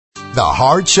The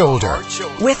Hard Shoulder.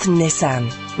 With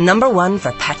Nissan. Number one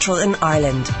for petrol in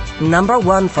Ireland. Number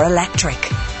one for electric.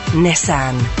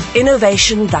 Nissan.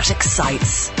 Innovation that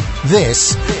excites.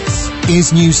 This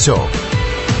is News Talk.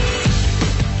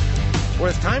 Well,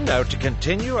 it's time now to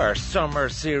continue our summer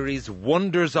series,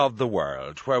 Wonders of the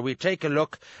World, where we take a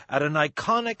look at an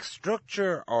iconic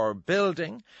structure or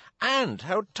building and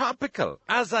how topical.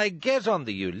 As I get on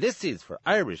the Ulysses for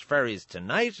Irish Ferries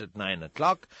tonight at 9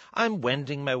 o'clock, I'm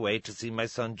wending my way to see my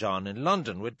son John in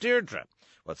London with Deirdre.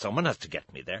 Well, someone has to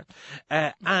get me there.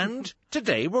 And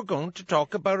today we're going to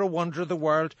talk about a wonder of the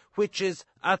world which is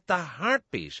at the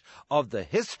heartbeat of the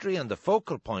history and the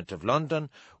focal point of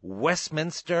London,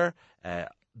 Westminster,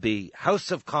 the House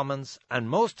of Commons, and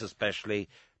most especially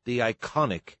the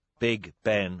iconic Big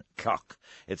Ben clock.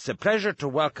 It's a pleasure to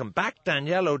welcome back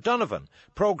Danielle O'Donovan,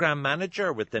 Programme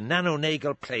Manager with the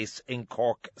Nanonagel Place in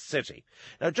Cork City.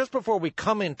 Now, just before we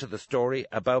come into the story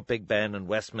about Big Ben and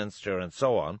Westminster and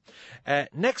so on,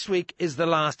 next week is the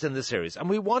last in the series, and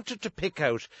we wanted to pick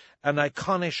out an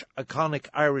iconic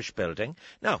Irish building.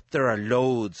 Now, there are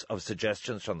loads of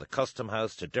suggestions from the Custom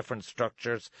House to different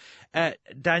structures.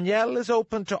 Danielle is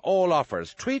open to all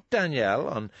offers. Tweet Danielle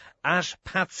on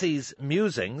 @Patsy's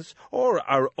Musings or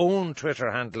our own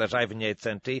Twitter handle at Ivan Yates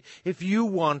NT if you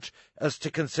want us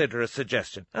to consider a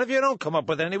suggestion. And if you don't come up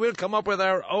with any, we'll come up with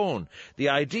our own. The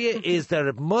idea is that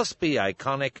it must be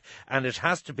iconic and it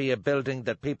has to be a building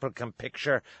that people can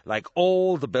picture like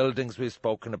all the buildings we've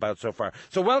spoken about so far.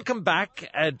 So welcome back,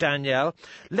 Danielle.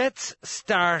 Let's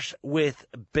start with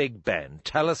Big Ben.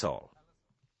 Tell us all.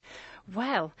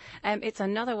 Well, it's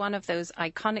another one of those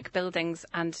iconic buildings,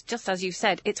 and just as you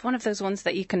said, it's one of those ones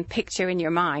that you can picture in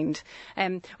your mind.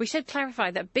 We should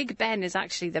clarify that Big Ben is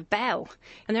actually the bell,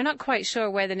 and they're not quite sure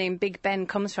where the name Big Ben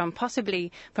comes from,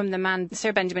 possibly from the man,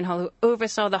 Sir Benjamin Hull, who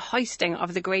oversaw the hoisting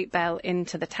of the Great Bell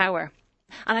into the tower.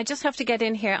 And I just have to get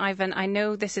in here, Ivan. I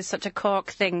know this is such a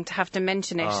Cork thing to have to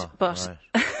mention it, but...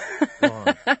 Right. Go on.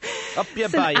 Up your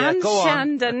bayou, go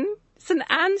on. St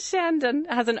Anne Shandon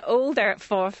has an older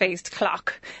four-faced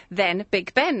clock than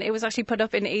Big Ben. It was actually put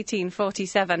up in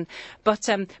 1847. But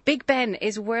Big Ben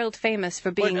is world famous for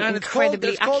being incredibly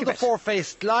accurate. It's called the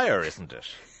four-faced liar, isn't it?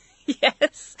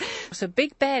 Yes. So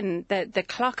Big Ben, the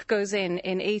clock goes in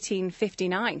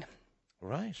 1859.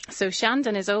 Right. So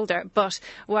Shandon is older, but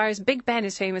whereas Big Ben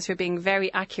is famous for being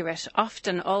very accurate,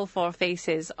 often all four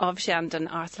faces of Shandon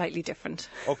are slightly different.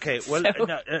 Okay, well,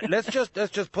 let's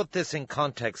just put this in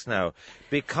context now,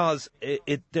 because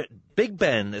Big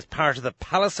Ben is part of the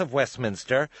Palace of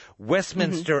Westminster,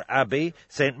 Westminster Abbey,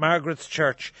 St Margaret's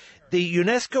Church. The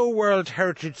UNESCO World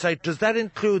Heritage Site, does that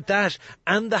include that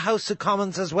and the House of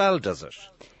Commons as well, does it?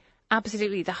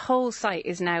 Absolutely. The whole site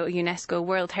is now a UNESCO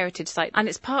World Heritage Site, and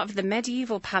it's part of the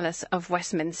medieval Palace of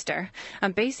Westminster.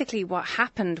 And basically what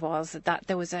happened was that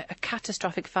there was a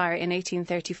catastrophic fire in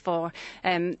 1834.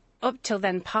 Up till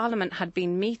then, Parliament had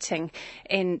been meeting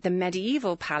in the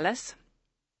medieval palace,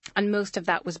 and most of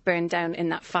that was burned down in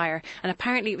that fire. And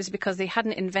apparently it was because they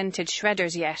hadn't invented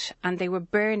shredders yet, and they were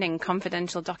burning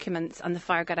confidential documents, and the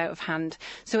fire got out of hand.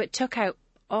 So it took out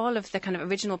all of the kind of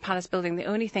original palace building. The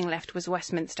only thing left was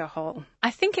Westminster Hall.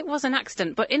 I think it was an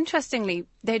accident, but interestingly,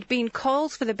 there'd been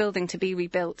calls for the building to be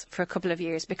rebuilt for a couple of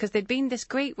years because there'd been this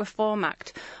great Reform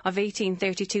Act of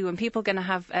 1832, and people are going to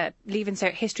have Leaving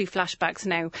Cert history flashbacks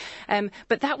now.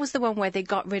 But that was the one where they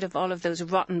got rid of all of those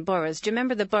rotten boroughs. Do you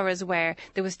remember the boroughs where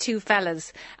there was two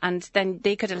fellas and then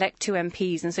they could elect two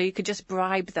MPs, and so you could just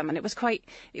bribe them, and it wasn't very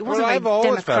democratic. Well, I've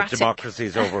always felt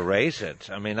democracy's overrated.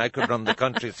 I mean, I could run the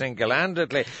country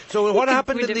single-handedly. So what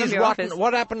happened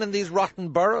in these rotten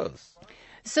boroughs?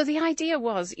 So the idea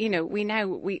was,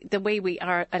 the way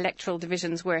our electoral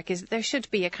divisions work is there should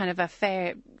be a kind of a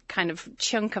fair kind of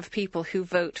chunk of people who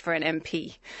vote for an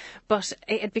MP. But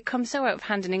it had become so out of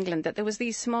hand in England that there was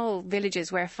these small villages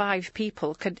where 5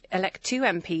 people could elect 2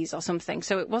 MPs or something.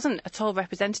 So it wasn't at all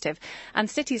representative. And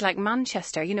cities like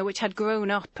Manchester, which had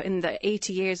grown up in the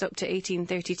 80 years up to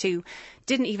 1832,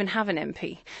 didn't even have an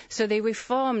MP. So they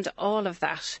reformed all of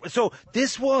that. So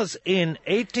this was in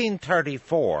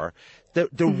 1834.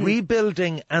 The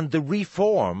rebuilding and the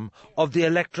reform of the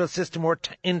electoral system were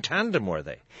in tandem, were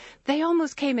they? They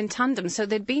almost came in tandem. So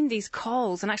there'd been these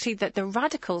calls, and actually the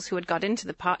radicals who had got into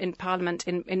in Parliament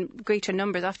in greater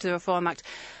numbers after the Reform Act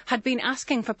had been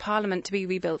asking for Parliament to be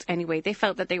rebuilt anyway. They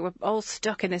felt that they were all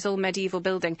stuck in this old medieval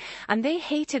building, and they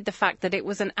hated the fact that it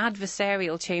was an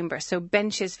adversarial chamber, so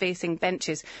benches facing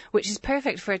benches, which is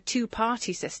perfect for a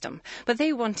two-party system. But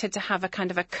they wanted to have a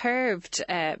kind of a curved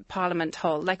Parliament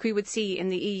hall, like we would see see in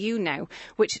the EU now,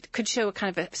 which could show a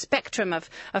kind of a spectrum of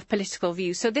political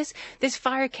views. So this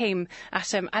fire came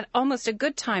at almost a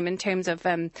good time in terms of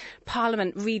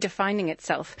Parliament redefining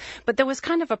itself. But there was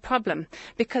kind of a problem,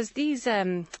 because these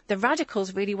the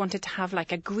radicals really wanted to have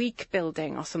like a Greek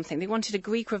building or something. They wanted a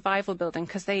Greek revival building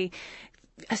because they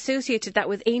associated that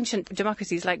with ancient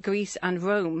democracies like Greece and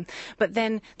Rome. But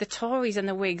then the Tories and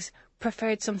the Whigs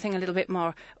preferred something a little bit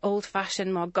more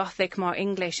old-fashioned, more Gothic, more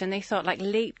English, and they thought like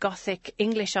late Gothic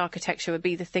English architecture would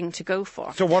be the thing to go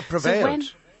for. So what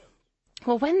prevailed?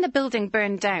 When the building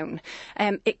burned down,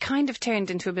 it kind of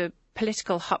turned into a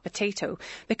political hot potato,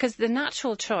 because the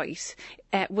natural choice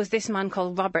was this man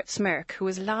called Robert Smirke, who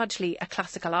was largely a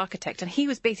classical architect, and he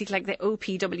was basically like the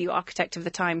OPW architect of the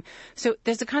time. So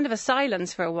there's a kind of a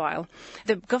silence for a while.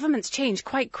 The governments changed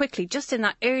quite quickly, just in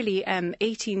that early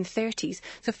 1830s.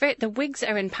 So the Whigs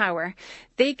are in power.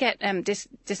 They get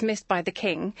dismissed by the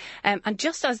king, and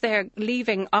just as they're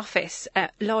leaving office,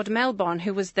 Lord Melbourne,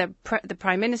 who was the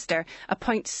Prime Minister,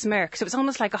 appoints Smirke. So it's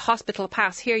almost like a hospital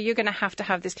pass. Here, you're going to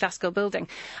have this classical building.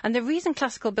 And the reason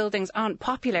classical buildings aren't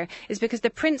popular is because the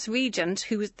Prince Regent,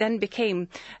 who then became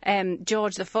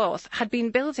George IV, had been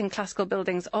building classical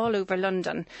buildings all over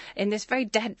London in this very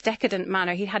decadent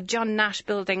manner. He had John Nash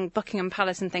building Buckingham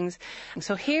Palace and things.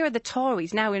 So here are the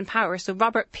Tories now in power. So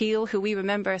Robert Peel, who we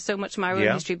remember so much from our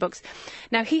own history books,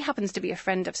 now he happens to be a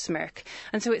friend of Smirke.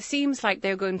 And so it seems like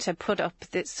they're going to put up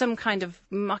some kind of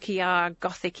Machiar,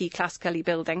 Gothic-y, classical-y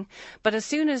building. But as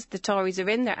soon as the Tories are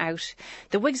in, they're out.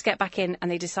 The Whigs get back in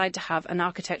and they decide to have an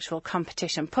architectural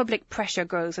competition. Public pressure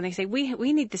grows and they say,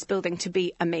 we need this building to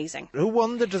be amazing. Who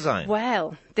won the design?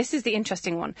 Well, this is the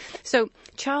interesting one. So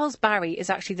Charles Barry is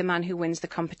actually the man who wins the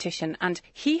competition, and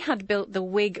he had built the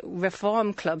Whig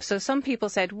Reform Club. So some people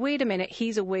said, wait a minute,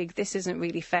 he's a Whig, this isn't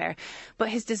really fair. But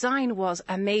his design was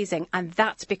amazing, and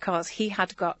that's because he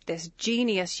had got this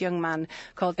genius young man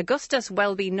called Augustus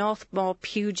Welby Northmore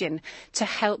Pugin to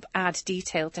help add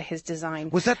detail to his design.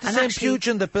 Was that the same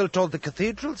Pugin that built all the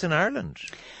cathedrals in Ireland?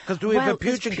 Because we have a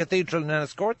Pugin Cathedral in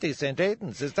Enniscorthy, St.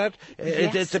 Aidan's. Is that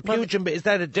it's a Pugin? Is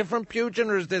that a different Pugin,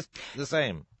 or is this the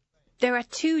same? There are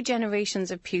two generations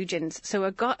of Pugins. So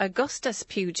Augustus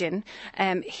Pugin,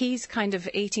 he's kind of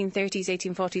 1830s,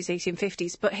 1840s,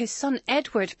 1850s, but his son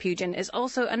Edward Pugin is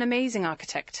also an amazing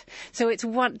architect. So it's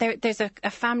there's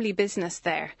a family business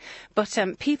there. But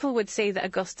people would say that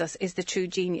Augustus is the true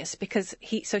genius, because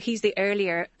he's the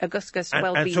earlier Augustus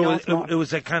Welby Northmore. It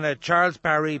was a kind of Charles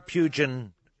Barry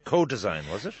Pugin co-design,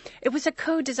 was it? It was a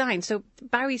co-design. So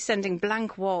Barry's sending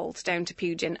blank walls down to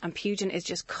Pugin, and Pugin is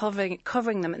just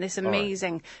covering them in this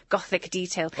amazing Gothic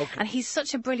detail. Okay. And he's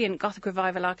such a brilliant Gothic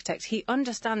revival architect. He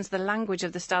understands the language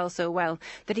of the style so well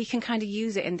that he can kind of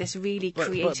use it in this really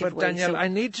creative way. Danielle, I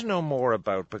need to know more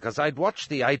about, because I'd watch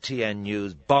the ITN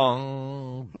news,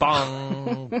 bong,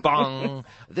 bong, bong,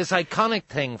 this iconic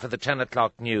thing for the 10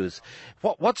 o'clock news.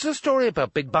 What's the story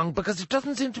about Big Bong? Because it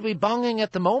doesn't seem to be bonging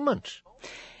at the moment.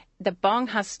 The bong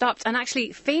has stopped, and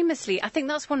actually famously, I think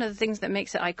that's one of the things that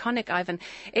makes it iconic, Ivan.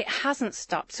 It hasn't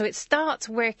stopped. So it starts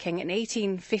working in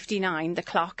 1859, the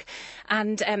clock,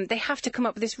 and they have to come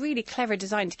up with this really clever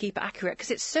design to keep it accurate, because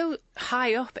it's so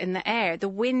high up in the air. The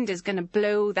wind is going to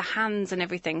blow the hands and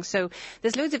everything. So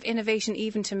there's loads of innovation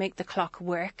even to make the clock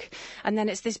work. And then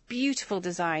it's this beautiful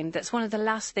design that's one of the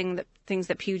last things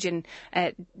that Pugin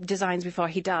designs before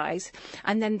he dies.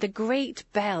 And then the great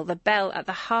bell, the bell at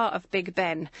the heart of Big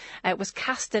Ben, was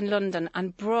cast in London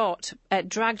and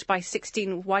dragged by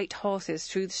 16 white horses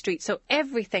through the street. So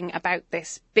everything about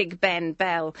this Big Ben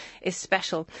bell is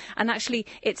special. And actually,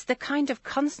 it's the kind of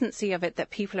constancy of it that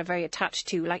people are very attached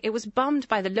to. Like, it was bombed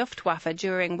by the Luftwaffe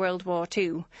during World War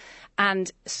II.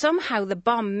 And somehow the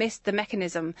bomb missed the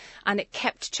mechanism and it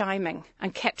kept chiming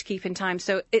and kept keeping time.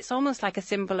 So it's almost like a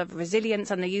symbol of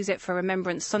resilience, and they use it for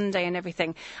Remembrance Sunday and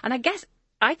everything. And I guess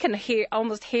I can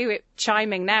almost hear it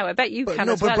chiming now. I bet you can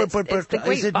as well. But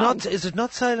is it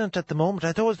not silent at the moment?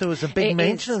 I thought there was a big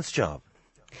maintenance job.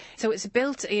 So it's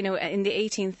built, in the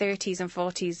 1830s and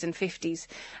 40s and 50s,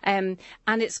 and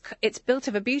it's built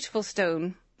of a beautiful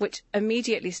stone, which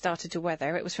immediately started to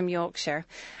weather. It was from Yorkshire.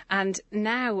 And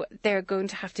now they're going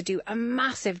to have to do a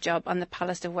massive job on the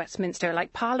Palace of Westminster.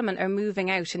 Like, Parliament are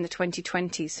moving out in the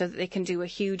 2020s so that they can do a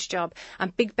huge job.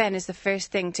 And Big Ben is the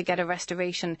first thing to get a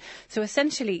restoration. So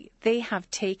essentially, they have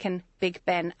taken Big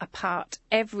Ben apart.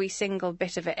 Every single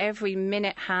bit of it, every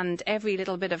minute hand, every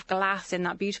little bit of glass in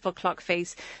that beautiful clock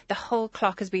face, the whole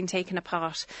clock has been taken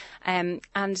apart. And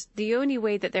the only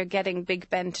way that they're getting Big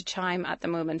Ben to chime at the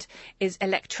moment is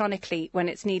electronically when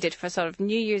it's needed for sort of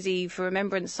New Year's Eve, for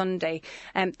Remembrance Sunday.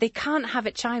 They can't have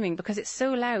it chiming because it's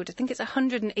so loud. I think it's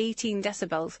 118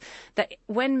 decibels, that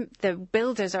when the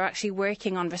builders are actually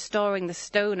working on restoring the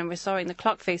stone and restoring the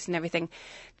clock face and everything,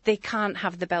 they can't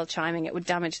have the bell chiming. It would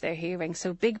damage their hearing.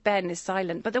 So Big Ben is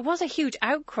silent. But there was a huge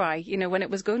outcry, when it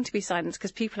was going to be silent,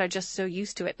 because people are just so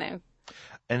used to it now.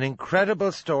 An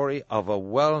incredible story of a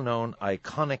well-known,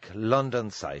 iconic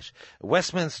London site.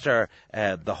 Westminster,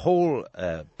 the whole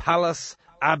palace,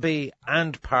 Abbey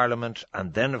and Parliament,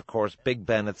 and then, of course, Big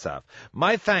Ben itself.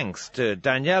 My thanks to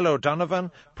Danielle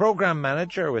O'Donovan, Programme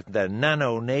Manager with the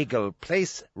Nano Nagle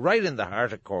Place right in the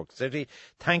heart of Cork City.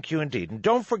 Thank you indeed. And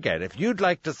don't forget, if you'd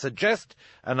like to suggest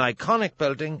an iconic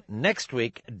building next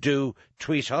week, do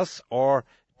tweet us or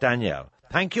Danielle.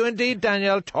 Thank you indeed,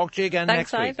 Danielle. Talk to you again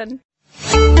next week. Thanks,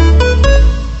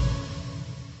 Ivan.